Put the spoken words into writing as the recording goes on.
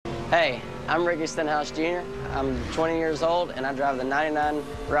Hey, I'm Ricky Stenhouse Jr. I'm 20 years old and I drive the 99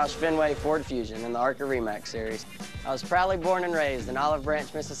 Roush Fenway Ford Fusion in the ARCA Remax series. I was proudly born and raised in Olive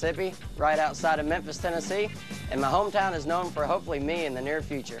Branch, Mississippi, right outside of Memphis, Tennessee, and my hometown is known for hopefully me in the near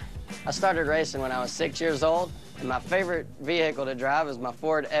future. I started racing when I was 6 years old, and my favorite vehicle to drive is my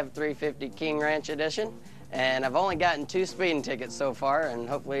Ford F350 King Ranch Edition, and I've only gotten 2 speeding tickets so far, and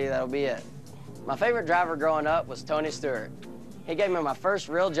hopefully that'll be it. My favorite driver growing up was Tony Stewart. He gave me my first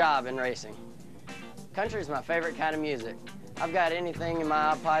real job in racing. Country is my favorite kind of music. I've got anything in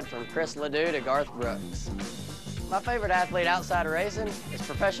my iPod from Chris Ledoux to Garth Brooks. My favorite athlete outside of racing is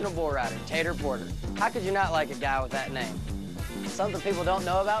professional bull rider Tater Porter. How could you not like a guy with that name? Something people don't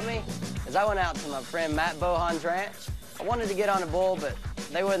know about me is I went out to my friend Matt Bohan's ranch. I wanted to get on a bull, but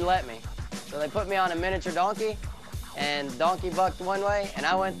they wouldn't let me. So they put me on a miniature donkey, and donkey bucked one way, and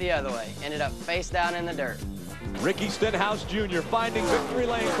I went the other way. Ended up face down in the dirt. Ricky Stenhouse Jr. finding victory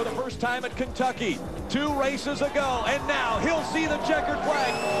lane for the first time at Kentucky. 2 races ago, and now he'll see the checkered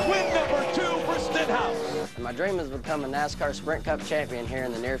flag. Win number 2 for Stenhouse. And my dream is to become a NASCAR Sprint Cup champion here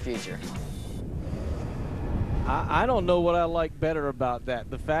in the near future. I don't know what I like better about that.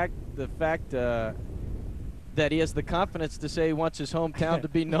 The fact that he has the confidence to say he wants his hometown to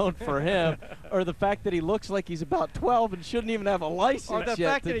be known for him, or the fact that he looks like he's about 12 and shouldn't even have a license or the yet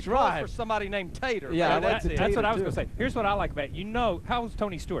fact to that he drive. calls for somebody named Tater. Yeah, that's that's what I was too. going to say. Here's what I like about it. You know, how was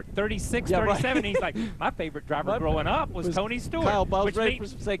Tony Stewart? 36, Yeah, 37. right. He's like, my favorite driver growing up was Tony Stewart. Kyle, I was which ready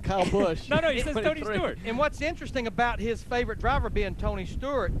means, to say Kyle Busch. No, he says Tony 23. Stewart. And what's interesting about his favorite driver being Tony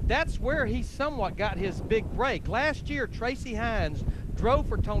Stewart, that's where he somewhat got his big break. Last year, Tracy Hines drove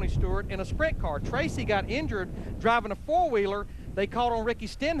for Tony Stewart in a sprint car. Tracy got injured driving a 4-wheeler. They called on Ricky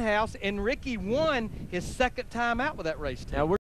Stenhouse, and Ricky won his 2nd time out with that race team. Now we're